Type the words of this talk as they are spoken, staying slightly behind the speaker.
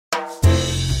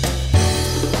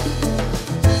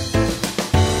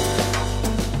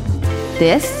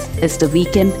This is the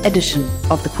weekend edition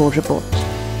of the Core Report.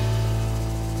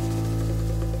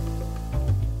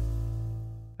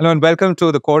 Hello and welcome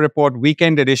to the Core Report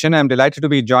Weekend Edition. I'm delighted to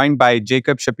be joined by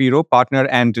Jacob Shapiro, Partner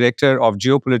and Director of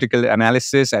Geopolitical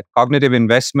Analysis at Cognitive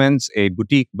Investments, a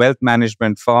boutique wealth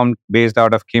management firm based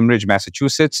out of Cambridge,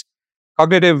 Massachusetts.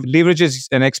 Cognitive leverages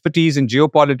an expertise in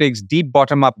geopolitics, deep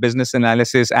bottom-up business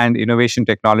analysis, and innovation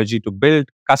technology to build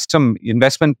custom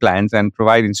investment plans and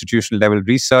provide institutional-level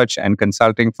research and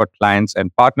consulting for clients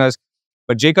and partners.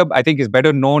 But Jacob, I think, is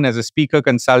better known as a speaker,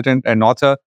 consultant, and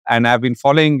author. And I've been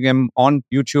following him on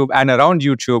YouTube and around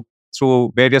YouTube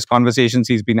through various conversations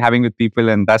he's been having with people.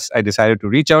 And thus, I decided to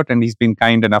reach out. And he's been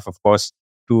kind enough, of course,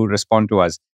 to respond to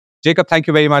us. Jacob, thank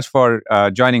you very much for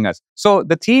joining us. So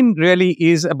the theme really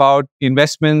is about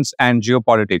investments and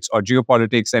geopolitics, or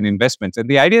geopolitics and investments. And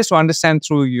the idea is to understand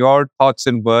through your thoughts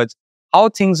and words how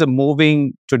things are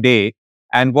moving today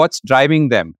and what's driving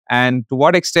them. And to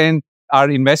what extent are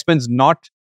investments not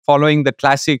following the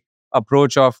classic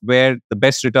approach of where the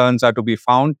best returns are to be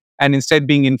found and instead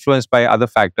being influenced by other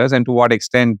factors, and to what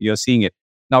extent you're seeing it.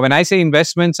 Now, when I say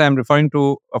investments, I'm referring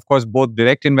to, of course, both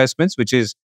direct investments, which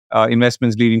is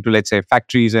investments leading to, let's say,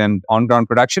 factories and on-ground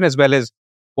production, as well as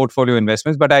portfolio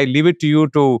investments. But I leave it to you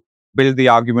to build the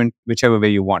argument whichever way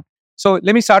you want. So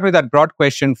let me start with that broad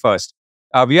question first.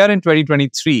 We are in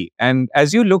 2023. And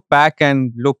as you look back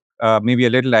and look maybe a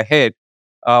little ahead,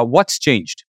 what's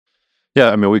changed? Yeah,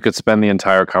 I mean, we could spend the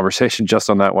entire conversation just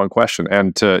on that one question.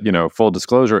 And to, full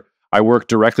disclosure, I work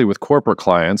directly with corporate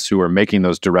clients who are making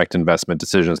those direct investment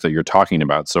decisions that you're talking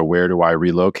about. So where do I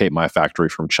relocate my factory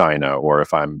from China? Or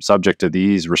if I'm subject to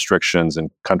these restrictions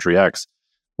in country X,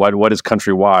 what is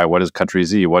country Y? What is country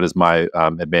Z? What is my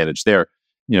advantage there?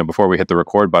 Before we hit the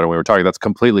record button, we were talking, that's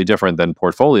completely different than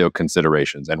portfolio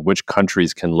considerations and which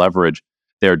countries can leverage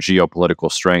their geopolitical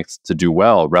strengths to do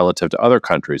well relative to other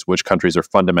countries, which countries are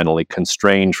fundamentally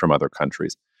constrained from other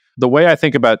countries. The way I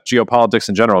think about geopolitics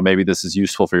in general, maybe this is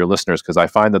useful for your listeners, because I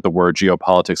find that the word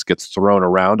geopolitics gets thrown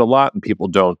around a lot and people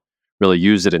don't really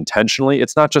use it intentionally.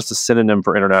 It's not just a synonym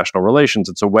for international relations,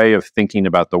 it's a way of thinking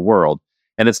about the world.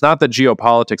 And it's not that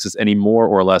geopolitics is any more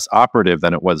or less operative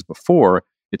than it was before.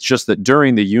 It's just that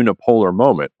during the unipolar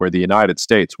moment where the United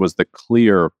States was the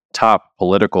clear top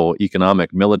political,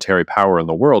 economic, military power in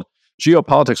the world,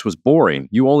 geopolitics was boring.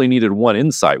 You only needed one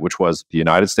insight, which was the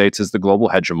United States is the global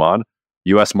hegemon.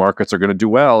 U.S. markets are going to do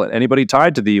well, and anybody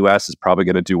tied to the U.S. is probably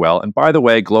going to do well. And by the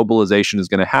way, globalization is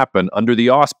going to happen under the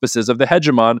auspices of the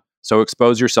hegemon, so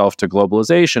expose yourself to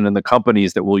globalization and the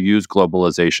companies that will use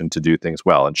globalization to do things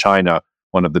well. And China,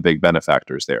 one of the big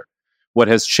benefactors there. What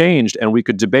has changed, and we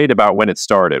could debate about when it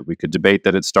started. We could debate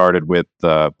that it started with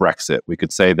Brexit. We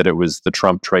could say that it was the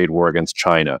Trump trade war against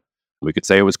China. We could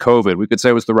say it was COVID. We could say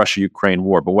it was the Russia-Ukraine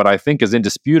war. But what I think is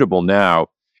indisputable now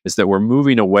is that we're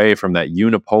moving away from that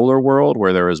unipolar world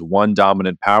where there is one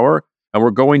dominant power, and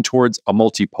we're going towards a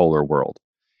multipolar world.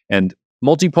 And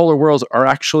multipolar worlds are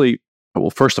actually, well,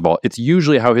 first of all, it's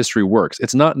usually how history works.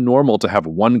 It's not normal to have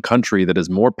one country that is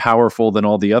more powerful than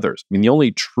all the others. I mean, the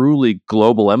only truly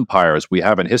global empires we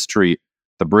have in history,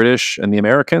 the British and the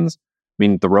Americans, I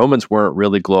mean, the Romans weren't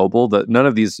really global. None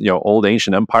of these, old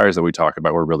ancient empires that we talk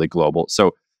about were really global.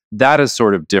 So that is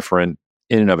sort of different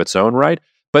in and of its own right.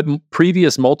 But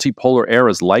previous multipolar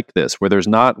eras like this, where there's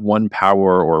not one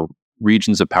power or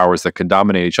regions of powers that can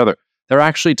dominate each other, there are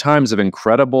actually times of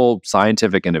incredible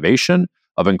scientific innovation,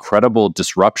 of incredible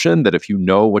disruption that if you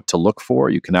know what to look for,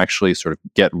 you can actually sort of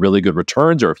get really good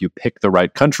returns. Or if you pick the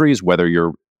right countries, whether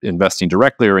you're investing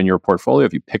directly or in your portfolio,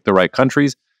 if you pick the right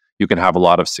countries, you can have a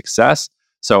lot of success.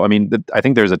 So, I mean, I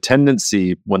think there's a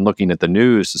tendency when looking at the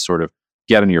news to sort of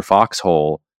get in your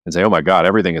foxhole and say, oh my God,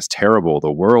 everything is terrible.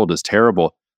 The world is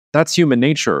terrible. That's human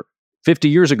nature. 50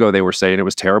 years ago, they were saying it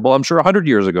was terrible. I'm sure 100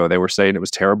 years ago, they were saying it was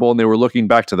terrible, and they were looking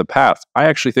back to the past. I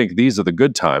actually think these are the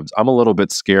good times. I'm a little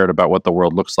bit scared about what the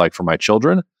world looks like for my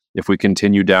children if we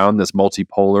continue down this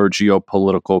multipolar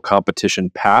geopolitical competition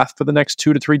path for the next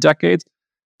 2 to 3 decades.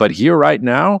 But here right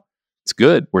now, it's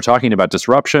good. We're talking about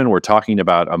disruption. We're talking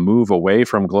about a move away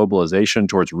from globalization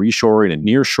towards reshoring and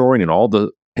nearshoring and all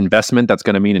the investment that's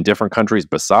going to mean in different countries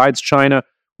besides China.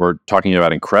 We're talking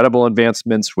about incredible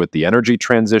advancements with the energy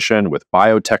transition, with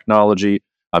biotechnology.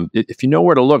 If you know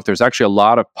where to look, there's actually a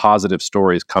lot of positive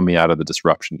stories coming out of the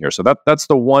disruption here. So that's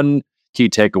the one key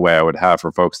takeaway I would have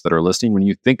for folks that are listening. When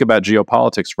you think about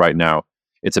geopolitics right now,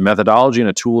 it's a methodology and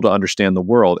a tool to understand the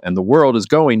world. And the world is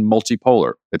going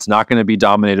multipolar. It's not going to be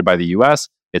dominated by the US.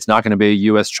 It's not going to be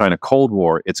a US-China Cold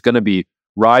War. It's going to be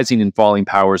rising and falling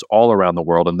powers all around the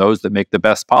world. And those that make the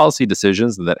best policy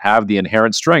decisions and that have the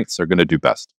inherent strengths are going to do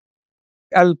best.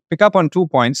 I'll pick up on 2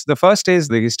 points. The first is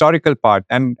the historical part.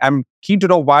 And I'm keen to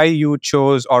know why you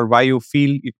chose or why you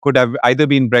feel it could have either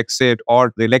been Brexit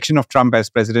or the election of Trump as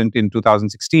president in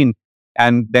 2016,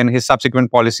 and then his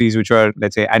subsequent policies, which were,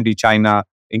 let's say, anti-China,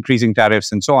 increasing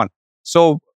tariffs, and so on.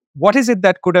 So what is it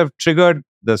that could have triggered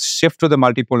the shift to the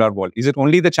multipolar world? Is it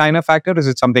only the China factor or is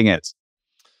it something else?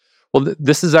 Well,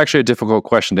 this is actually a difficult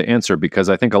question to answer because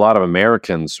I think a lot of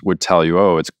Americans would tell you,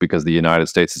 oh, it's because the United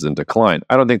States is in decline.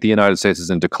 I don't think the United States is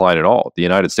in decline at all. The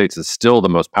United States is still the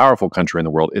most powerful country in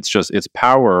the world. It's just its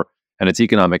power and its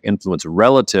economic influence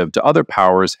relative to other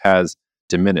powers has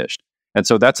diminished. And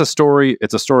so that's a story.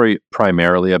 It's a story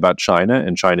primarily about China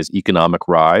and China's economic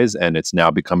rise, and it's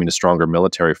now becoming a stronger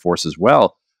military force as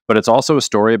well. But it's also a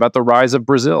story about the rise of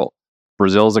Brazil.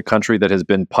 Brazil is a country that has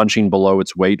been punching below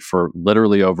its weight for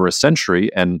literally over a century.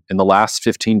 And in the last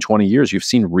 15, 20 years, you've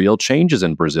seen real changes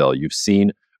in Brazil. You've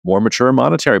seen more mature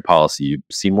monetary policy. You've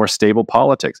seen more stable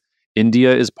politics.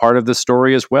 India is part of the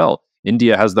story as well.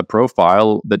 India has the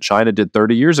profile that China did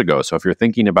 30 years ago. So if you're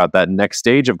thinking about that next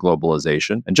stage of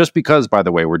globalization, and just because, by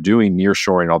the way, we're doing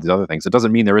nearshoring and all these other things, it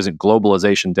doesn't mean there isn't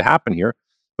globalization to happen here.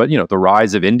 But, the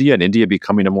rise of India and India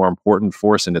becoming a more important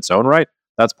force in its own right,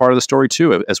 that's part of the story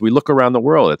too. As we look around the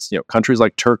world, it's countries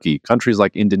like Turkey, countries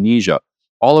like Indonesia,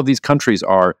 all of these countries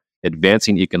are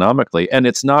advancing economically. And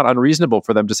it's not unreasonable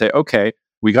for them to say, okay,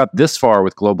 we got this far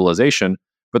with globalization,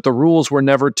 but the rules were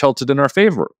never tilted in our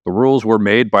favor. The rules were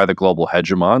made by the global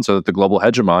hegemon so that the global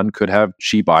hegemon could have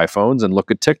cheap iPhones and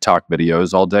look at TikTok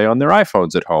videos all day on their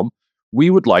iPhones at home. We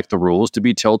would like the rules to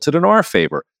be tilted in our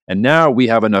favor. And now we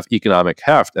have enough economic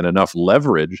heft and enough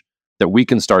leverage that we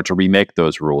can start to remake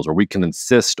those rules, or we can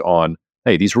insist on,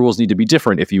 hey, these rules need to be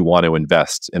different if you want to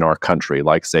invest in our country,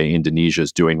 like, say, Indonesia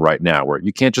is doing right now, where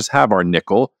you can't just have our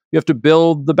nickel, you have to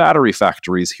build the battery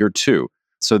factories here too.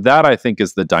 So that, I think,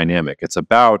 is the dynamic. It's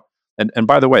about, and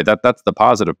by the way, that's the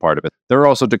positive part of it. There are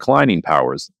also declining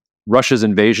powers. Russia's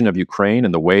invasion of Ukraine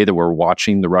and the way that we're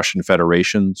watching the Russian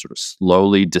Federation sort of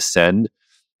slowly descend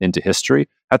into history,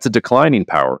 that's a declining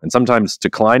power. And sometimes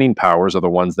declining powers are the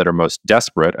ones that are most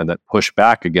desperate and that push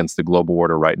back against the global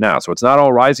order right now. So it's not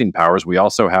all rising powers. We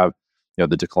also have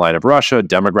the decline of Russia,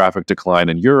 demographic decline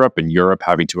in Europe, and Europe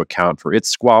having to account for its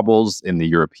squabbles in the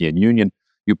European Union.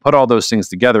 You put all those things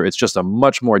together, it's just a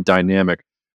much more dynamic,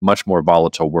 much more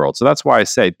volatile world. So that's why I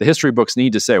say the history books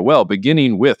need to say, well,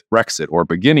 beginning with Brexit or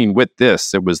beginning with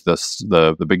this, it was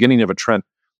the beginning of a trend.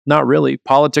 Not really.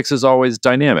 Politics is always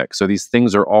dynamic. So these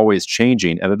things are always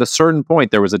changing. And at a certain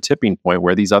point, there was a tipping point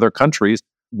where these other countries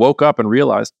woke up and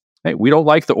realized, hey, we don't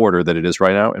like the order that it is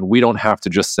right now, and we don't have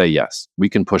to just say yes. We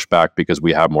can push back because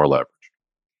we have more leverage.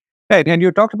 Right. And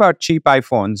you talked about cheap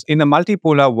iPhones. In a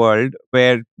multipolar world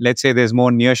where, let's say, there's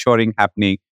more nearshoring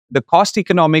happening, the cost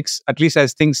economics, at least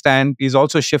as things stand, is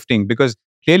also shifting because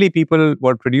clearly people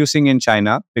were producing in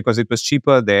China because it was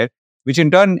cheaper there, which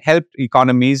in turn helped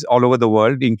economies all over the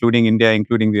world, including India,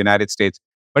 including the United States.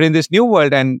 But in this new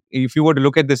world, and if you were to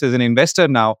look at this as an investor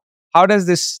now, how does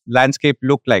this landscape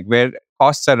look like where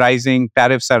costs are rising,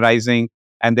 tariffs are rising,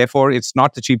 and therefore it's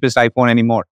not the cheapest iPhone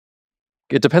anymore?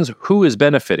 It depends who is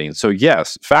benefiting. So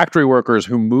yes, factory workers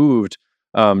who moved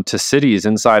to cities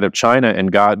inside of China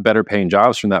and got better paying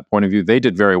jobs from that point of view, they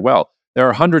did very well. There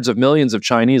are hundreds of millions of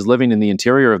Chinese living in the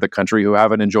interior of the country who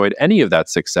haven't enjoyed any of that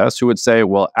success, who would say,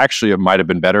 well, actually, it might have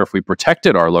been better if we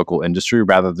protected our local industry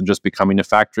rather than just becoming a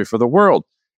factory for the world.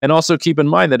 And also keep in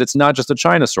mind that it's not just a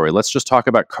China story. Let's just talk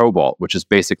about cobalt, which is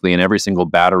basically in every single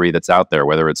battery that's out there,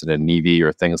 whether it's in an EV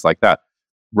or things like that.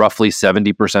 Roughly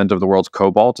 70% of the world's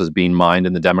cobalt is being mined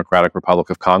in the Democratic Republic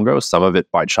of Congo, some of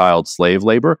it by child slave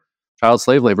labor. Child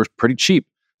slave labor is pretty cheap.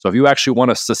 So if you actually want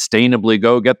to sustainably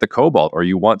go get the cobalt, or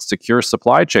you want secure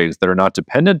supply chains that are not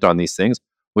dependent on these things,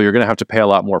 well, you're going to have to pay a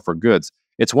lot more for goods.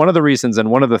 It's one of the reasons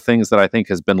and one of the things that I think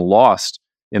has been lost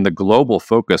in the global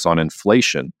focus on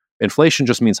inflation. Inflation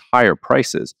just means higher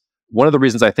prices. One of the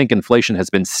reasons I think inflation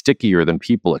has been stickier than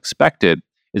people expected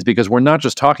is because we're not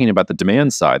just talking about the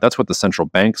demand side. That's what the central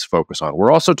banks focus on.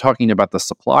 We're also talking about the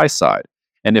supply side.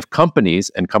 And if companies,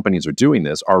 and companies are doing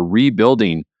this, are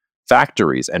rebuilding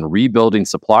factories and rebuilding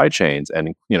supply chains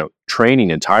and training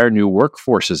entire new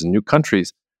workforces in new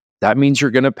countries, that means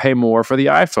you're going to pay more for the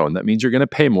iPhone. That means you're going to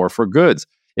pay more for goods.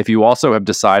 If you also have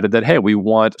decided that, hey, we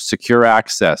want secure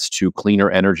access to cleaner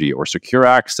energy or secure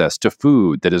access to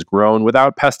food that is grown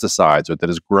without pesticides or that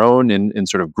is grown in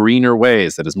sort of greener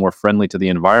ways that is more friendly to the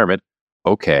environment,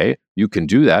 okay, you can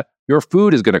do that. Your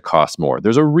food is going to cost more.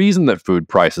 There's a reason that food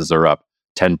prices are up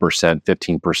 10%,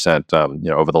 15%,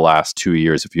 over the last 2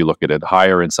 years, if you look at it,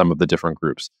 higher in some of the different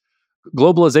groups.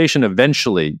 globalization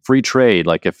eventually, free trade,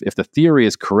 like if the theory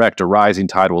is correct, a rising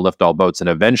tide will lift all boats, and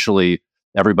eventually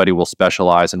everybody will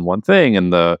specialize in one thing,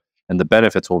 and the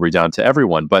benefits will redound to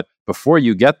everyone. But before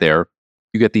you get there,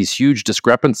 you get these huge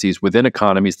discrepancies within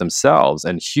economies themselves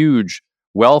and huge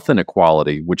wealth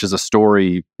inequality, which is a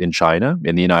story in China,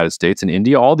 in the United States, in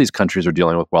India. All these countries are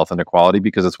dealing with wealth inequality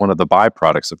because it's one of the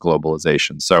byproducts of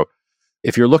globalization. So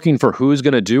if you're looking for who's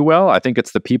going to do well, I think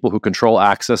it's the people who control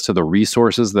access to the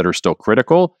resources that are still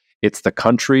critical. It's the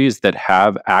countries that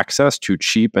have access to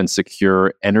cheap and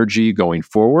secure energy going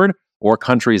forward, or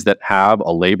countries that have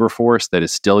a labor force that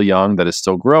is still young, that is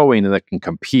still growing, and that can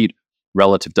compete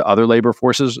relative to other labor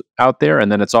forces out there. And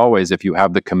then it's always, if you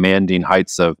have the commanding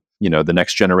heights of, the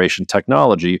next generation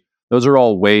technology, those are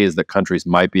all ways that countries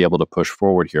might be able to push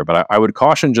forward here. But I would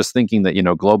caution just thinking that,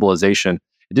 globalization,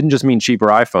 it didn't just mean cheaper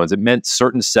iPhones. It meant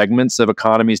certain segments of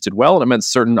economies did well, and it meant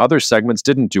certain other segments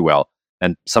didn't do well.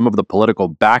 And some of the political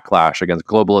backlash against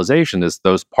globalization is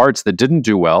those parts that didn't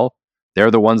do well, they're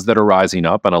the ones that are rising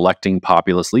up and electing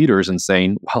populist leaders and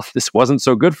saying, well, this wasn't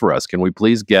so good for us. Can we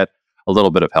please get a little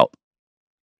bit of help?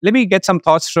 Let me get some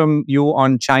thoughts from you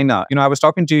on China. I was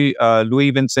talking to Louis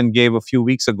Vincent Gave a few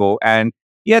weeks ago, and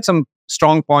he had some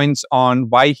strong points on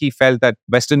why he felt that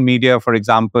Western media, for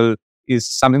example, is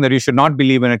something that you should not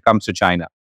believe when it comes to China,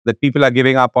 that people are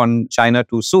giving up on China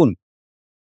too soon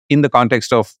in the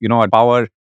context of, a power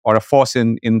or a force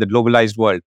in the globalized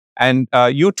world. And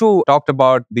you too talked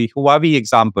about the Huawei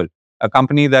example, a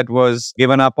company that was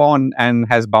given up on and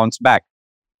has bounced back.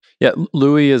 Yeah,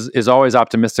 Louis is always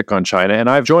optimistic on China, and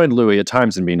I've joined Louis at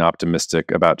times in being optimistic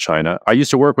about China. I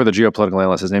used to work with a geopolitical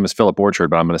analyst. His name is Philip Orchard,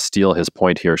 but I'm going to steal his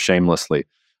point here shamelessly.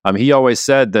 He always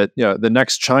said that the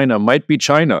next China might be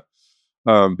China,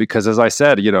 because, as I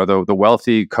said, the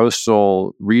wealthy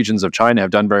coastal regions of China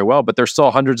have done very well, but there's still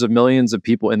hundreds of millions of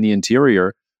people in the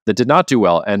interior that did not do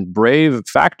well. And brave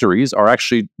factories are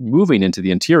actually moving into the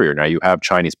interior. Now, you have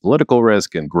Chinese political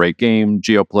risk and great game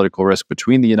geopolitical risk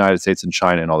between the United States and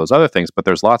China and all those other things, but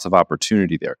there's lots of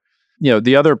opportunity there.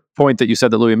 The other point that you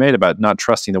said that Louis made about not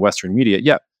trusting the Western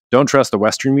media, don't trust the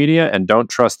Western media, and don't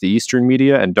trust the Eastern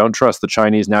media, and don't trust the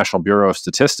Chinese National Bureau of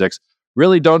Statistics.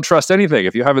 Really don't trust anything.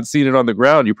 If you haven't seen it on the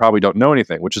ground, you probably don't know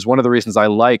anything, which is one of the reasons I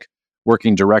like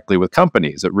working directly with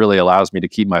companies. It really allows me to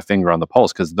keep my finger on the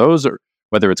pulse, because those are,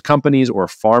 whether it's companies or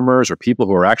farmers or people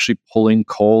who are actually pulling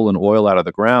coal and oil out of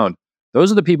the ground, those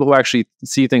are the people who actually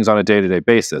see things on a day-to-day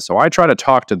basis. So I try to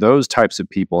talk to those types of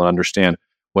people and understand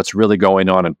what's really going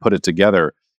on and put it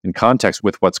together in context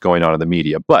with what's going on in the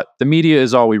media. But the media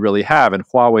is all we really have, and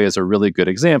Huawei is a really good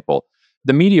example.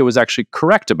 The media was actually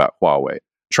correct about Huawei.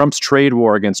 Trump's trade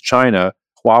war against China,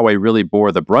 Huawei really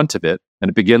bore the brunt of it, and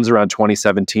it begins around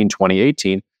 2017,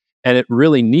 2018, and it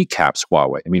really kneecaps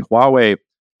Huawei. I mean, Huawei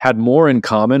had more in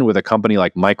common with a company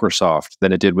like Microsoft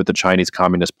than it did with the Chinese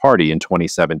Communist Party in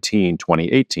 2017,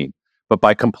 2018. But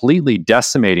by completely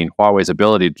decimating Huawei's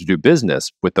ability to do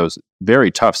business with those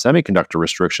very tough semiconductor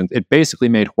restrictions, it basically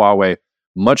made Huawei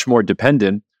much more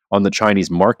dependent on the Chinese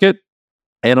market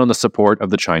and on the support of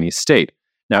the Chinese state.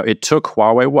 Now, it took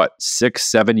Huawei,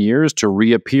 6-7 years to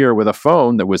reappear with a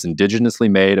phone that was indigenously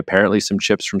made, apparently some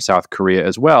chips from South Korea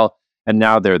as well, and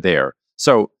now they're there.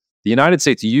 So the United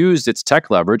States used its tech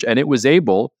leverage, and it was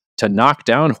able to knock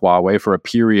down Huawei for a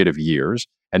period of years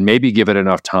and maybe give it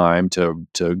enough time to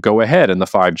go ahead in the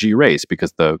 5G race.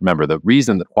 Because remember, the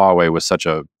reason that Huawei was such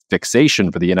a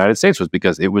fixation for the United States was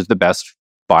because it was the best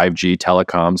 5G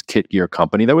telecoms kit gear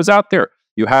company that was out there.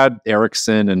 You had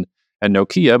Ericsson and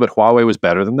Nokia, but Huawei was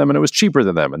better than them, and it was cheaper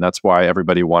than them. And that's why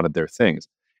everybody wanted their things.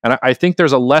 And I think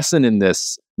there's a lesson in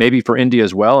this, maybe for India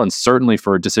as well, and certainly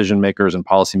for decision makers and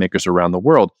policymakers around the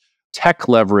world. Tech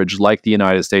leverage, like the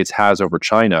United States has over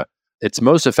China, it's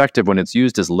most effective when it's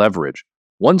used as leverage.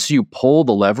 Once you pull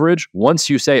the leverage, once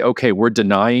you say, okay, we're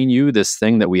denying you this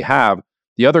thing that we have,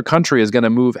 the other country is going to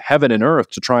move heaven and earth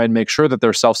to try and make sure that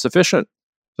they're self-sufficient.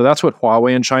 So that's what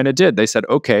Huawei and China did. They said,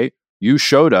 okay, you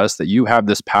showed us that you have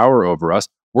this power over us.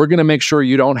 We're going to make sure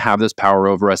you don't have this power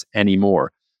over us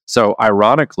anymore. So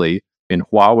ironically, in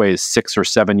Huawei's 6 or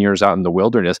 7 years out in the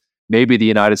wilderness, maybe the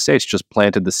United States just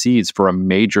planted the seeds for a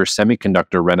major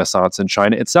semiconductor renaissance in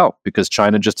China itself, because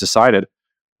China just decided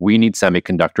we need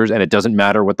semiconductors, and it doesn't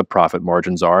matter what the profit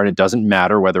margins are, and it doesn't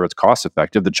matter whether it's cost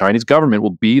effective. The Chinese government will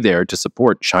be there to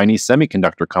support Chinese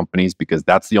semiconductor companies because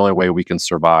that's the only way we can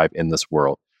survive in this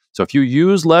world. So if you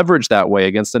use leverage that way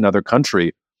against another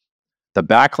country, the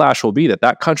backlash will be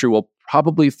that country will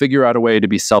probably figure out a way to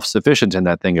be self-sufficient in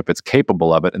that thing if it's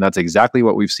capable of it. And that's exactly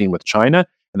what we've seen with China.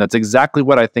 And that's exactly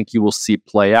what I think you will see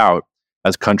play out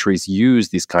as countries use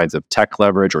these kinds of tech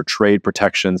leverage or trade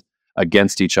protections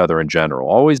against each other in general.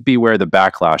 Always beware the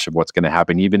backlash of what's going to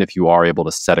happen, even if you are able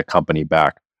to set a company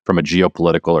back from a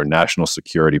geopolitical or national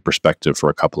security perspective for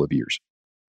a couple of years.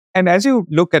 And as you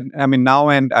look at, now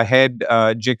and ahead,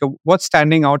 Jacob, what's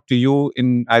standing out to you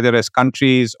in either as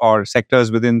countries or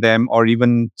sectors within them, or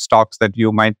even stocks that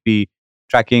you might be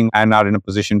tracking and are in a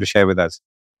position to share with us?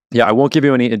 Yeah, I won't give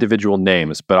you any individual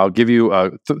names, but I'll give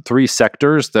you three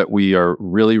sectors that we are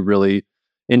really, really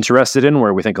interested in,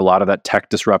 where we think a lot of that tech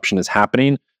disruption is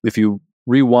happening. If you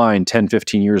rewind 10,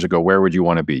 15 years ago, where would you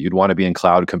want to be? You'd want to be in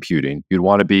cloud computing. You'd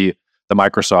want to be the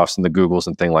Microsofts and the Googles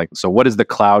and things like that. So what is the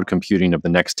cloud computing of the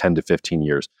next 10 to 15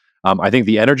 years? I think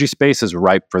the energy space is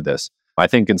ripe for this. I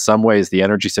think in some ways, the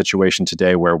energy situation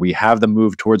today, where we have the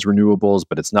move towards renewables,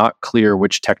 but it's not clear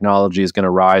which technology is going to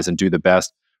rise and do the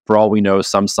best. For all we know,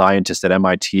 some scientist at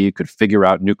MIT could figure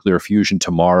out nuclear fusion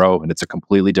tomorrow, and it's a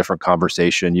completely different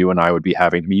conversation you and I would be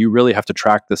having. You really have to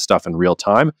track this stuff in real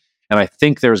time. And I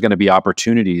think there's going to be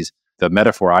opportunities. The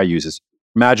metaphor I use is,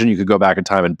 imagine you could go back in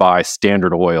time and buy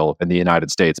Standard Oil in the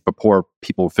United States before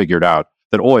people figured out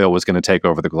that oil was going to take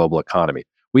over the global economy.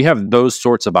 We have those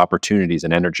sorts of opportunities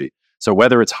in energy. So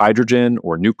whether it's hydrogen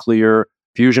or nuclear,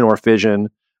 fusion or fission,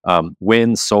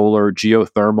 wind, solar,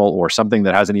 geothermal, or something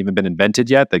that hasn't even been invented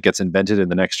yet that gets invented in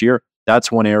the next year,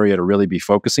 that's one area to really be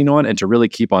focusing on and to really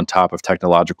keep on top of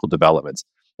technological developments.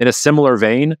 In a similar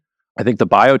vein, I think the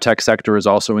biotech sector is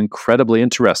also incredibly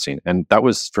interesting. And that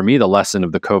was, for me, the lesson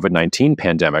of the COVID-19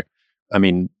 pandemic.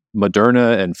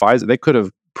 Moderna and Pfizer, they could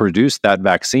have produced that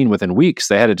vaccine within weeks.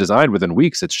 They had it designed within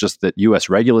weeks. It's just that US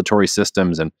regulatory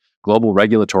systems and global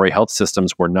regulatory health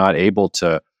systems were not able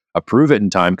to approve it in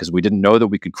time because we didn't know that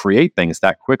we could create things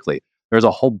that quickly. There's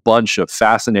a whole bunch of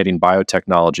fascinating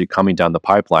biotechnology coming down the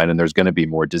pipeline, and there's going to be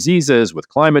more diseases with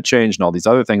climate change and all these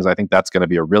other things. I think that's going to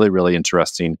be a really, really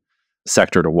interesting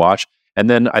sector to watch. And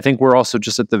then I think we're also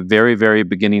just at the very, very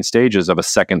beginning stages of a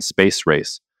second space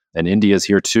race. And India's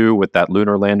here too with that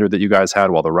lunar lander that you guys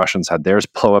had, while the Russians had theirs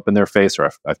blow up in their face,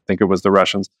 or I think it was the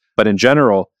Russians. But in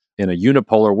general, in a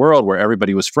unipolar world where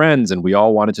everybody was friends and we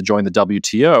all wanted to join the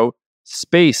WTO,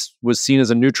 space was seen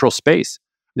as a neutral space,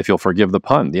 if you'll forgive the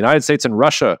pun. The United States and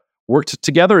Russia worked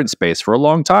together in space for a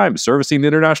long time, servicing the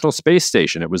International Space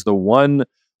Station. It was the one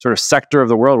sort of sector of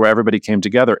the world where everybody came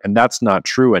together, and that's not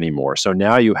true anymore. So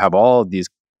now you have all of these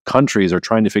countries are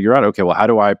trying to figure out, okay, well, how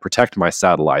do I protect my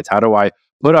satellites? How do I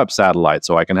put up satellites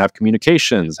so I can have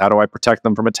communications? How do I protect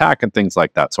them from attack and things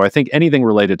like that? So I think anything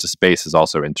related to space is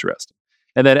also interesting.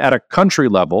 And then at a country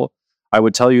level, I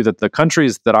would tell you that the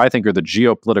countries that I think are the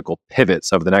geopolitical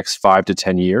pivots of the next 5 to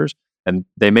 10 years, and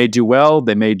they may do well,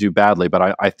 they may do badly,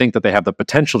 but I think that they have the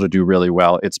potential to do really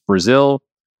well. It's Brazil,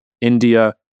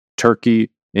 India, Turkey,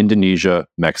 Indonesia,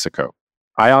 Mexico.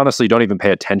 I honestly don't even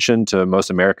pay attention to most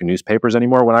American newspapers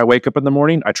anymore. When I wake up in the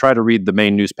morning, I try to read the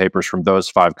main newspapers from those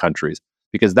 5 countries,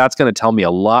 because that's going to tell me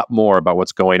a lot more about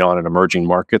what's going on in emerging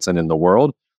markets and in the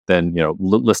world than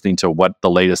listening to what the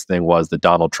latest thing was that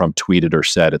Donald Trump tweeted or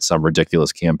said at some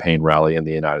ridiculous campaign rally in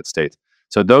the United States.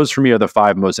 So those for me are the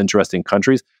 5 most interesting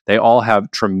countries. They all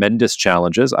have tremendous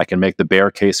challenges. I can make the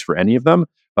bear case for any of them,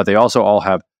 but they also all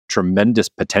have tremendous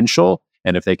potential.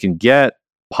 And if they can get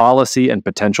policy and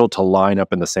potential to line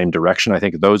up in the same direction, I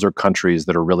think those are countries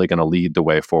that are really going to lead the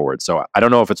way forward. So I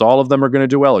don't know if it's all of them are going to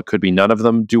do well. It could be none of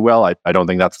them do well. I don't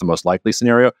think that's the most likely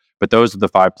scenario, but those are the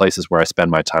 5 places where I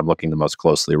spend my time looking the most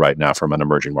closely right now from an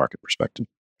emerging market perspective.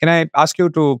 Can I ask you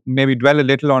to maybe dwell a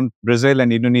little on Brazil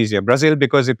and Indonesia? Brazil,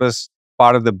 because it was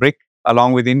part of the BRIC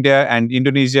along with India, and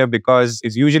Indonesia because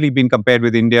it's usually been compared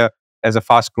with India as a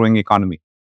fast-growing economy.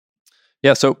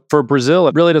 Yeah, so for Brazil,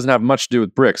 it really doesn't have much to do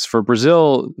with BRICS. For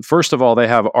Brazil, first of all, they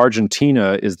have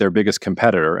Argentina is their biggest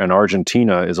competitor, and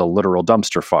Argentina is a literal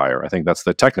dumpster fire. I think that's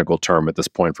the technical term at this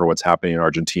point for what's happening in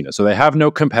Argentina. So they have no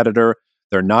competitor.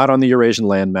 They're not on the Eurasian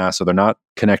landmass, so they're not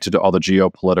connected to all the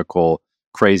geopolitical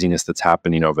craziness that's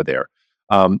happening over there.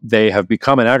 They have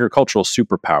become an agricultural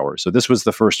superpower. So this was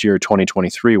the first year,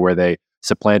 2023, where they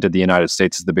supplanted the United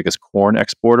States as the biggest corn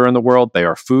exporter in the world. They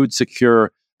are food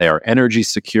secure. They are energy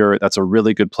secure. That's a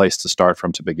really good place to start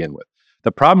from to begin with.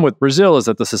 The problem with Brazil is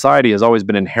that the society has always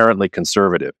been inherently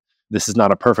conservative. This is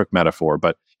not a perfect metaphor,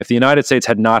 but if the United States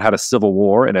had not had a civil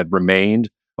war and had remained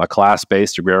a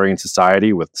class-based agrarian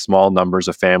society with small numbers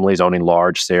of families owning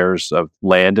large shares of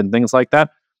land and things like that,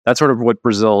 that's sort of what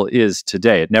Brazil is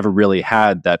today. It never really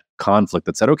had that conflict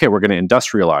that said, okay, we're going to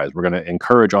industrialize, we're going to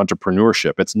encourage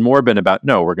entrepreneurship. It's more been about,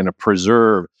 no, we're going to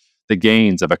preserve the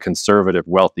gains of a conservative,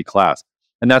 wealthy class.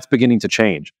 And that's beginning to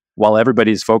change. While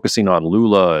everybody's focusing on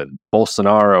Lula and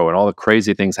Bolsonaro and all the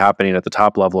crazy things happening at the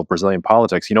top level of Brazilian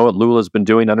politics, you know what Lula's been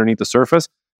doing underneath the surface?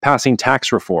 Passing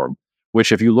tax reform,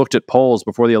 which if you looked at polls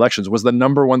before the elections was the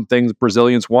number one thing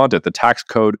Brazilians wanted. The tax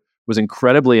code was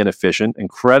incredibly inefficient,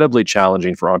 incredibly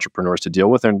challenging for entrepreneurs to deal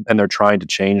with, and they're trying to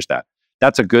change that.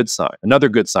 That's a good sign. Another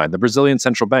good sign, the Brazilian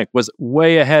central bank was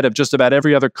way ahead of just about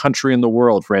every other country in the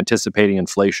world for anticipating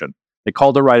inflation. They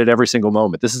called it right at every single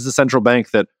moment. This is the central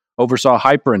bank that oversaw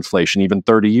hyperinflation even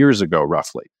 30 years ago,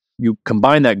 roughly. You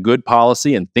combine that good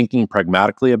policy and thinking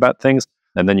pragmatically about things,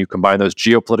 and then you combine those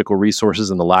geopolitical resources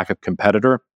and the lack of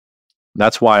competitor.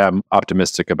 That's why I'm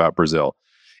optimistic about Brazil.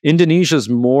 Indonesia's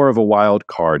more of a wild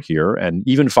card here. And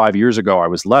even 5 years ago, I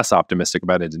was less optimistic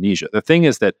about Indonesia. The thing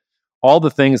is that all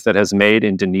the things that has made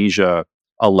Indonesia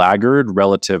a laggard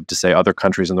relative to, say, other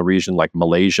countries in the region like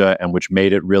Malaysia, and which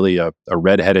made it really a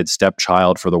redheaded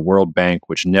stepchild for the World Bank,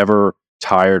 which never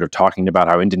tired of talking about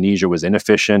how Indonesia was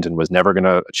inefficient and was never going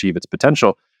to achieve its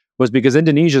potential, was because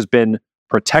Indonesia's been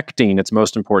protecting its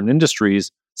most important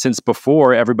industries since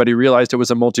before everybody realized it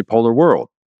was a multipolar world.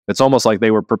 It's almost like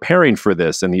they were preparing for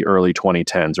this in the early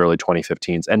 2010s, early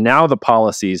 2015s. And now the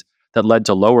policies that led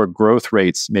to lower growth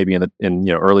rates, maybe in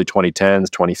early 2010s,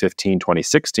 2015,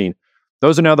 2016,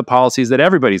 those are now the policies that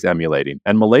everybody's emulating.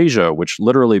 And Malaysia, which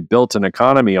literally built an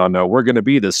economy on, we're going to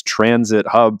be this transit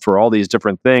hub for all these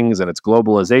different things, and it's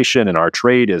globalization, and our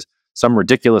trade is some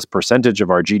ridiculous percentage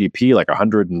of our GDP, like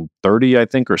 130, I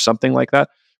think, or something like that.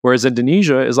 Whereas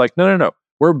Indonesia is like, no.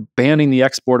 We're banning the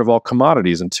export of all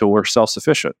commodities until we're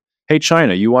self-sufficient. Hey,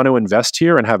 China, you want to invest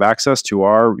here and have access to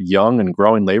our young and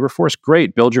growing labor force?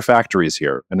 Great, build your factories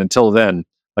here. And until then,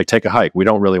 take a hike. We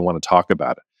don't really want to talk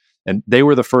about it. And they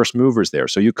were the first movers there.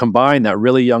 So you combine that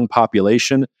really young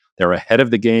population, they're ahead of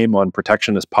the game on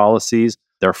protectionist policies.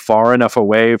 They're far enough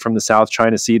away from the South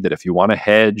China Sea that if you want to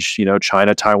hedge,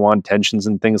 China-Taiwan tensions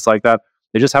and things like that,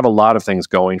 they just have a lot of things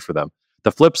going for them.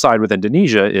 The flip side with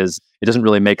Indonesia is it doesn't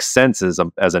really make sense as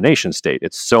a nation state.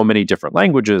 It's so many different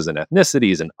languages and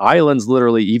ethnicities and islands,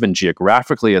 literally, even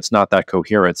geographically, it's not that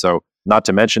coherent. So not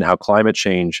to mention how climate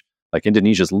change,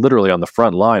 Indonesia is literally on the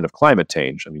front line of climate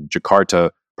change. I mean,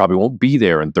 Jakarta probably won't be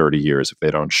there in 30 years if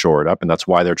they don't shore it up. And that's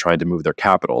why they're trying to move their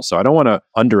capital. So I don't want to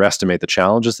underestimate the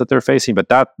challenges that they're facing, but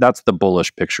that's the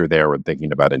bullish picture there when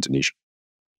thinking about Indonesia.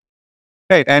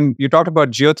 Right. And you talked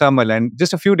about geothermal. And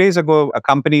just a few days ago, a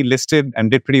company listed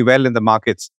and did pretty well in the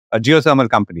markets, a geothermal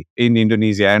company in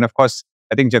Indonesia. And of course,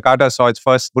 I think Jakarta saw its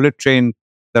first bullet train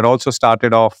that also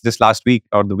started off this last week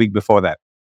or the week before that.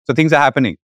 So things are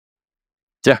happening.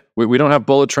 Yeah, we don't have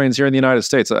bullet trains here in the United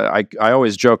States. I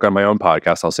always joke on my own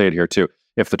podcast, I'll say it here too.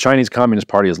 If the Chinese Communist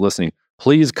Party is listening,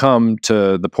 please come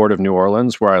to the port of New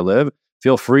Orleans where I live.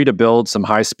 Feel free to build some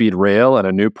high-speed rail and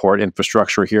a new port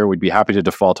infrastructure here. We'd be happy to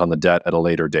default on the debt at a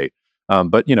later date.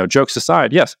 But, jokes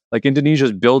aside, yes, Indonesia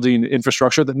is building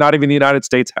infrastructure that not even the United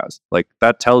States has.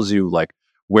 That tells you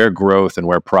where growth and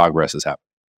where progress is happening.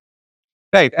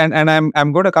 Right. And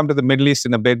I'm going to come to the Middle East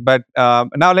in a bit. But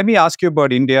now let me ask you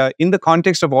about India. In the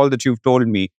context of all that you've told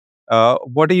me,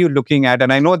 what are you looking at?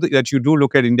 And I know that you do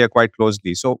look at India quite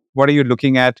closely. So what are you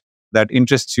looking at that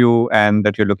interests you and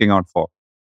that you're looking out for?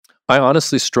 I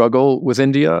honestly struggle with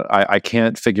India. I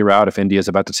can't figure out if India is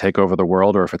about to take over the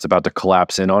world or if it's about to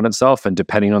collapse in on itself. And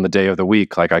depending on the day of the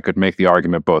week, I could make the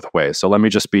argument both ways. So let me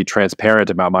just be transparent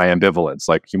about my ambivalence.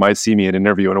 You might see me in an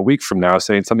interview in a week from now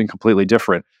saying something completely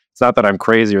different. It's not that I'm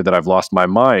crazy or that I've lost my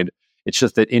mind. It's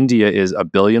just that India is 1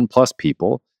 billion plus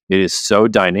people. It is so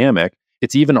dynamic.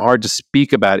 It's even hard to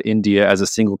speak about India as a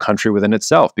single country within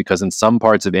itself, because in some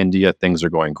parts of India, things are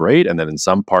going great. And then in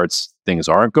some parts, things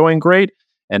aren't going great.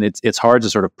 And it's hard to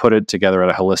sort of put it together at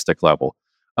a holistic level.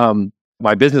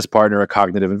 My business partner at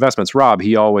Cognitive Investments, Rob,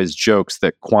 he always jokes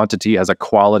that quantity has a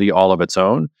quality all of its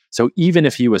own. So even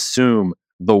if you assume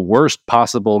the worst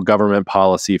possible government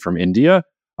policy from India,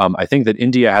 I think that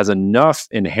India has enough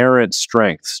inherent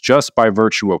strengths just by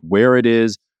virtue of where it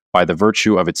is, by the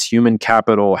virtue of its human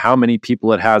capital, how many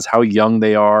people it has, how young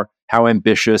they are, how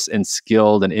ambitious and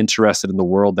skilled and interested in the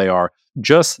world they are.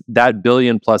 Just that 1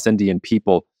 billion plus Indian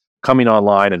people coming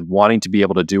online and wanting to be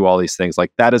able to do all these things,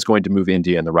 that is going to move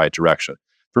India in the right direction.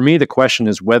 For me, the question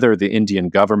is whether the Indian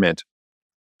government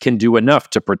can do enough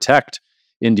to protect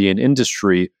Indian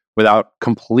industry without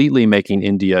completely making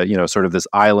India, sort of this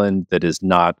island that is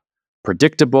not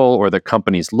predictable, or the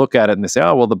companies look at it and they say,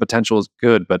 oh, well, the potential is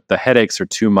good, but the headaches are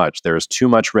too much. There's too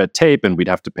much red tape and we'd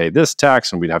have to pay this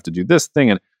tax and we'd have to do this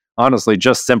thing. And honestly,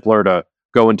 just simpler to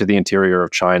go into the interior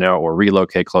of China or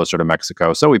relocate closer to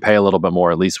Mexico. So we pay a little bit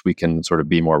more, at least we can sort of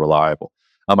be more reliable.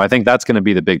 I think that's going to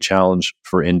be the big challenge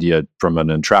for India from an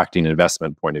attracting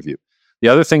investment point of view. The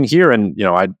other thing here, and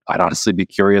I'd honestly be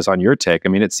curious on your take. I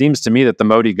mean, it seems to me that the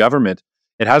Modi government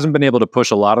it hasn't been able to push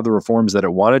a lot of the reforms that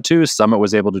it wanted to. Some it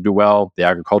was able to do well. The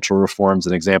agricultural reforms,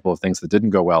 an example of things that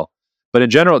didn't go well. But in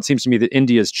general, it seems to me that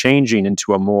India is changing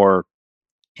into a more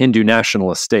Hindu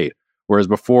nationalist state. Whereas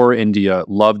before, India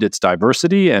loved its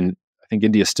diversity, and I think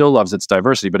India still loves its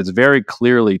diversity, but it's very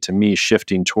clearly, to me,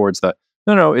 shifting towards the,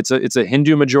 no, it's a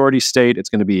Hindu majority state. It's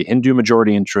going to be Hindu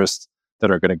majority interests that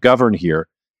are going to govern here.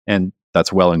 And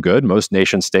that's well and good. Most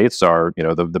nation states are,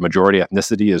 the majority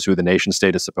ethnicity is who the nation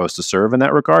state is supposed to serve in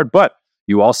that regard. But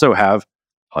you also have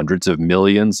hundreds of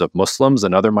millions of Muslims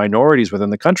and other minorities within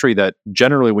the country that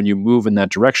generally, when you move in that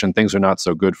direction, things are not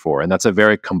so good for. And that's a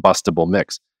very combustible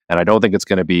mix. And I don't think it's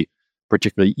going to be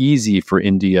particularly easy for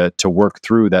India to work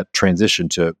through that transition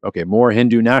to, okay, more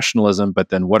Hindu nationalism, but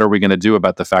then what are we going to do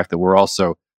about the fact that we're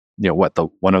also,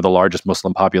 one of the largest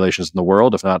Muslim populations in the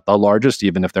world, if not the largest,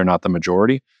 even if they're not the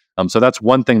majority. So that's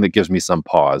one thing that gives me some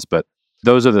pause. But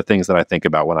those are the things that I think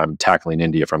about when I'm tackling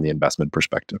India from the investment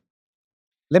perspective.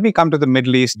 Let me come to the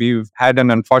Middle East. We've had an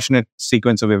unfortunate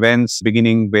sequence of events,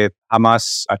 beginning with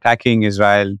Hamas attacking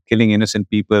Israel, killing innocent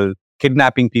people,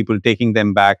 kidnapping people, taking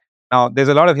them back. Now, there's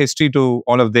a lot of history to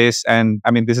all of this. And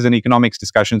I mean, this is an economics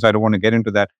discussion, so I don't want to get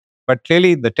into that. But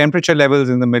clearly, the temperature levels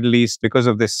in the Middle East, because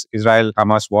of this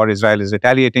Israel-Hamas war, Israel is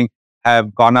retaliating,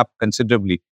 have gone up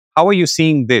considerably. How are you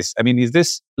seeing this? I mean, is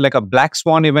this like a black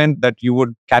swan event that you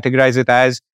would categorize it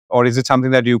as, or is it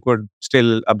something that you could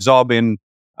still absorb in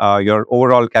your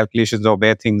overall calculations of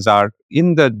where things are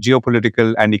in the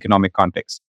geopolitical and economic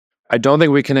context? I don't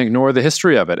think we can ignore the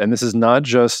history of it. And this is not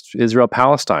just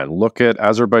Israel-Palestine. Look at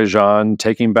Azerbaijan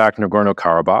taking back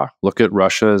Nagorno-Karabakh. Look at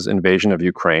Russia's invasion of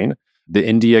Ukraine. The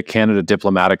India-Canada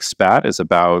diplomatic spat is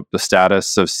about the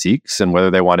status of Sikhs and whether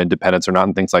they want independence or not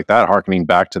and things like that, harkening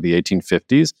back to the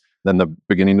 1850s, then the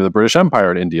beginning of the British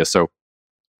Empire in India. So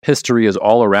history is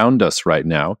all around us right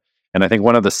now. And I think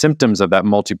one of the symptoms of that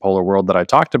multipolar world that I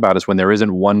talked about is when there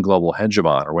isn't one global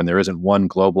hegemon or when there isn't one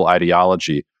global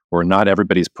ideology or not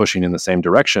everybody's pushing in the same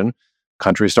direction,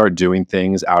 countries start doing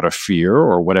things out of fear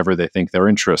or whatever they think their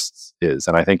interests is.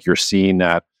 And I think you're seeing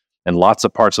that in lots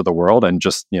of parts of the world. And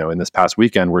just, in this past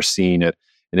weekend, we're seeing it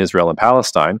in Israel and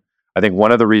Palestine. I think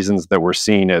one of the reasons that we're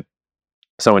seeing it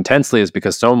so intensely is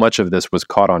because so much of this was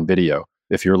caught on video.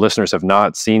 If your listeners have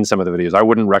not seen some of the videos, I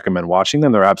wouldn't recommend watching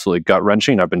them. They're absolutely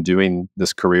gut-wrenching. I've been doing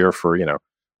this career for,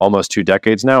 almost 2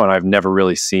 decades now, and I've never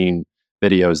really seen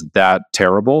videos that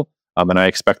terrible. And I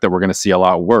expect that we're going to see a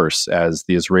lot worse as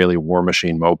the Israeli war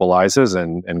machine mobilizes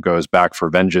and goes back for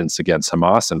vengeance against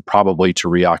Hamas and probably to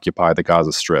reoccupy the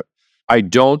Gaza Strip. I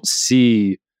don't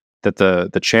see that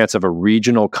the chance of a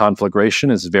regional conflagration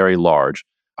is very large.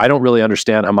 I don't really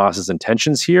understand Hamas's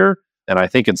intentions here. And I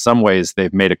think in some ways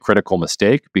they've made a critical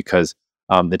mistake because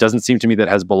it doesn't seem to me that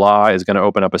Hezbollah is going to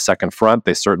open up a second front.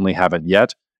 They certainly haven't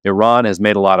yet. Iran has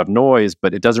made a lot of noise,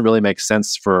 but it doesn't really make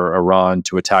sense for Iran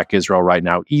to attack Israel right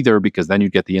now either, because then you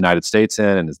get the United States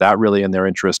in, and is that really in their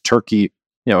interest? Turkey,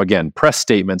 again, press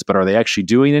statements, but are they actually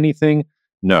doing anything?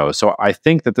 No. So I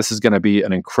think that this is going to be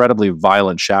an incredibly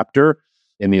violent chapter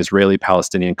in the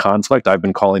Israeli-Palestinian conflict. I've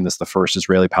been calling this the first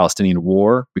Israeli-Palestinian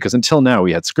war because until now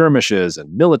we had skirmishes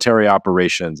and military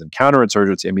operations and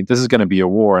counterinsurgency. I mean, this is going to be a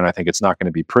war, and I think it's not going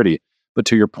to be pretty. But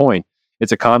to your point,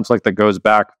 it's a conflict that goes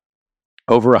back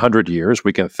over 100 years.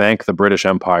 We can thank the British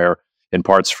Empire in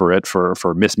parts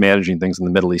for mismanaging things in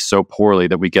the Middle East so poorly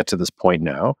that we get to this point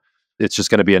now. It's just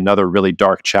going to be another really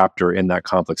dark chapter in that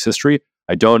conflict's history.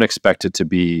 I don't expect it to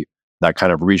be that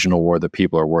kind of regional war that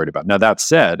people are worried about. Now, that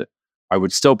said, I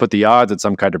would still put the odds at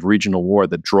some kind of regional war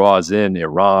that draws in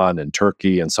Iran and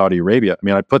Turkey and Saudi Arabia. I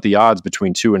mean, I'd put the odds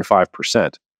between 2 and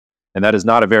 5%. And that is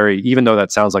not even though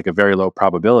that sounds like a very low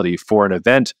probability for an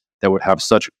event that would have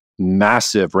such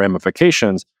massive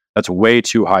ramifications, that's way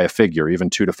too high a figure. Even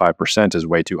 2 to 5% is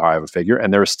way too high of a figure.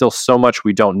 And there is still so much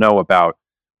we don't know about.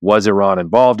 Was Iran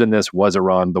involved in this? Was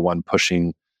Iran the one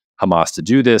pushing Hamas to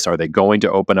do this? Are they going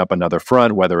to open up another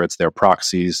front, whether it's their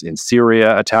proxies in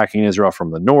Syria attacking Israel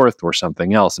from the north or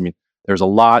something else? I mean, there's a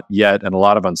lot yet and a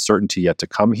lot of uncertainty yet to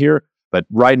come here. But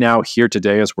right now, here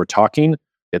today, as we're talking,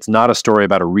 it's not a story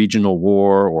about a regional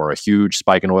war or a huge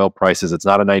spike in oil prices. It's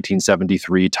not a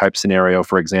 1973 type scenario,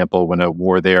 for example, when a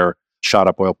war there shot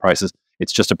up oil prices.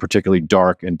 It's just a particularly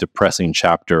dark and depressing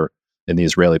chapter in the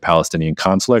Israeli-Palestinian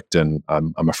conflict, and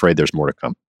I'm afraid there's more to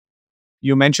come.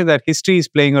 You mentioned that history is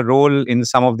playing a role in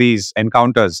some of these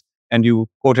encounters, and you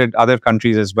quoted other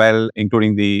countries as well,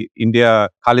 including the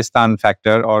India-Khalistan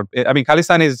factor.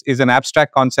 Khalistan is an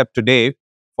abstract concept today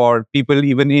for people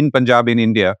even in Punjab in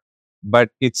India, but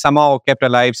it's somehow kept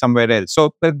alive somewhere else.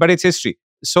 So, but it's history.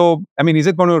 So, is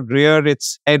it going to rear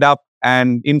its head up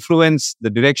and influence the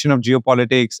direction of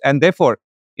geopolitics? And therefore,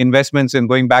 investments in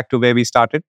going back to where we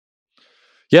started?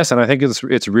 Yes, and I think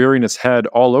it's rearing its head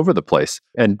all over the place.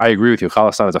 And I agree with you.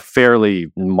 Khalistan is a fairly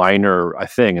minor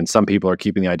thing, and some people are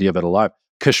keeping the idea of it alive.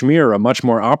 Kashmir, a much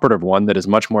more operative one that is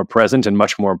much more present and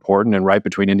much more important and right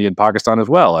between India and Pakistan as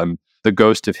well. And the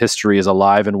ghost of history is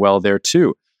alive and well there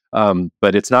too.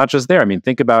 But it's not just there. I mean,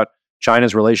 think about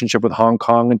China's relationship with Hong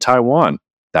Kong and Taiwan.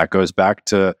 That goes back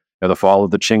to the fall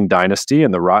of the Qing dynasty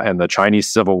and the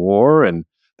Chinese Civil War and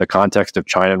the context of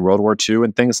China and World War II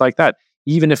and things like that.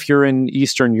 Even if you're in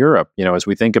Eastern Europe, as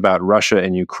we think about Russia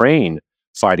and Ukraine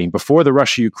fighting, before the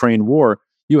Russia-Ukraine war,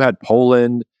 you had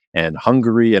Poland and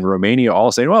Hungary and Romania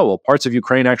all saying, well, parts of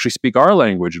Ukraine actually speak our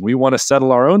language and we want to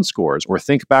settle our own scores. Or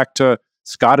think back to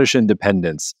Scottish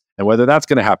independence and whether that's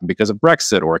going to happen because of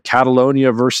Brexit, or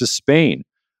Catalonia versus Spain.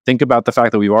 Think about the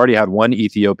fact that we've already had one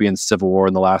Ethiopian civil war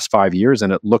in the last 5 years,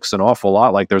 and it looks an awful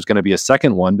lot like there's going to be a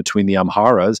second one between the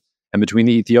Amharas and between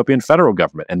the Ethiopian federal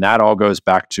government. And that all goes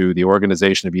back to the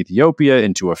organization of Ethiopia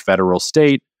into a federal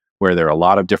state where there are a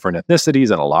lot of different ethnicities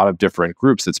and a lot of different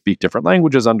groups that speak different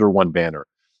languages under one banner.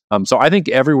 So I think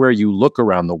everywhere you look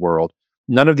around the world,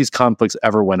 none of these conflicts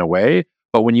ever went away.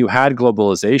 But when you had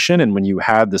globalization and when you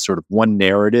had this sort of one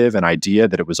narrative and idea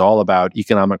that it was all about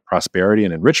economic prosperity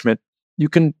and enrichment, you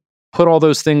can put all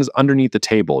those things underneath the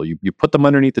table. You put them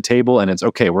underneath the table and it's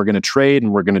okay, we're going to trade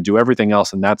and we're going to do everything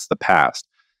else, and that's the past.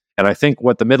 And I think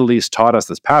what the Middle East taught us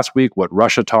this past week, what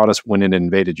Russia taught us when it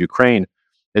invaded Ukraine,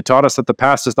 it taught us that the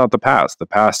past is not the past. The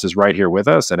past is right here with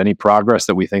us, and any progress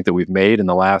that we think that we've made in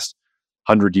the last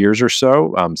 100 years or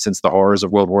so, since the horrors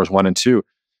of World Wars I and II,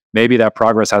 maybe that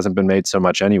progress hasn't been made so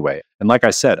much anyway. And like I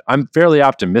said, I'm fairly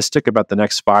optimistic about the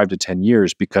next 5 to 10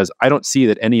 years because I don't see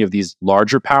that any of these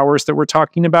larger powers that we're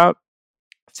talking about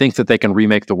think that they can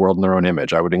remake the world in their own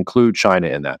image. I would include China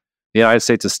in that. The United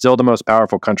States is still the most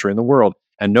powerful country in the world,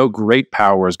 and no great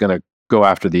power is going to go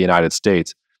after the United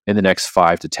States in the next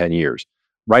 5 to 10 years.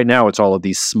 Right now, it's all of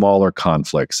these smaller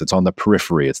conflicts. It's on the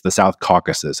periphery. It's the South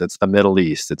Caucasus. It's the Middle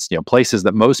East. It's places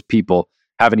that most people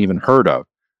haven't even heard of.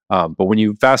 But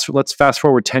when let's fast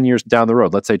forward 10 years down the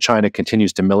road. Let's say China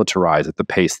continues to militarize at the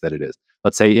pace that it is.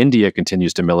 Let's say India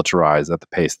continues to militarize at the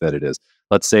pace that it is.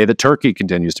 Let's say that Turkey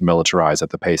continues to militarize at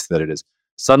the pace that it is.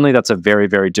 Suddenly, that's a very,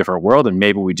 very different world, and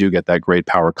maybe we do get that great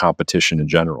power competition in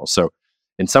general. So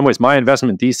in some ways, my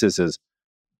investment thesis is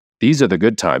these are the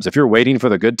good times. If you're waiting for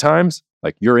the good times,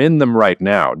 you're in them right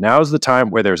now. Now's the time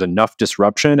where there's enough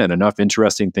disruption and enough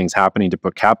interesting things happening to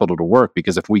put capital to work.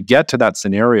 Because if we get to that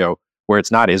scenario where it's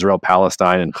not Israel,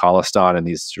 Palestine, and Khalistan and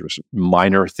these sort of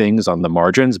minor things on the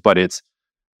margins, but it's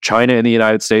China and the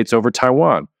United States over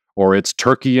Taiwan, or it's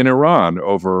Turkey and Iran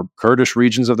over Kurdish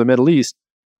regions of the Middle East,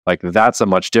 that's a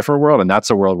much different world. And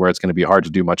that's a world where it's going to be hard to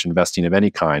do much investing of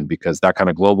any kind, because that kind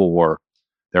of global war,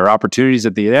 there are opportunities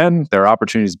at the end, there are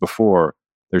opportunities before,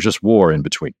 there's just war in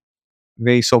between.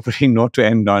 Very sobering note to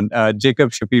end on.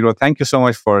 Jacob Shapiro, thank you so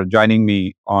much for joining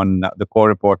me on the Core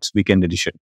Reports Weekend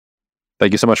Edition.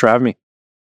 Thank you so much for having me.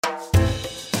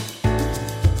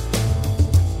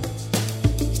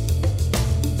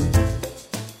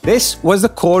 This was the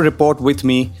Core Report with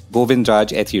me,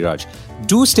 Govindraj Ethiraj.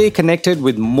 Do stay connected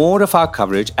with more of our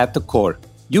coverage at the Core.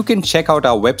 You can check out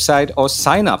our website or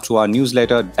sign up to our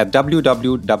newsletter at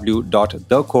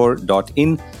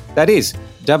www.thecore.in. That is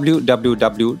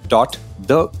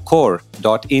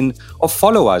www.thecore.in, or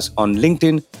follow us on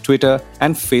LinkedIn, Twitter,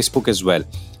 and Facebook as well.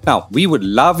 Now, we would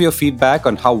love your feedback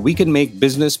on how we can make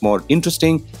business more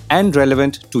interesting and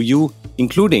relevant to you,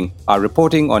 including our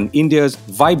reporting on India's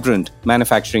vibrant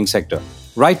manufacturing sector.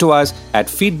 Write to us at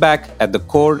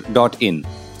feedback@thecore.in.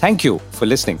 Thank you for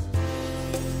listening.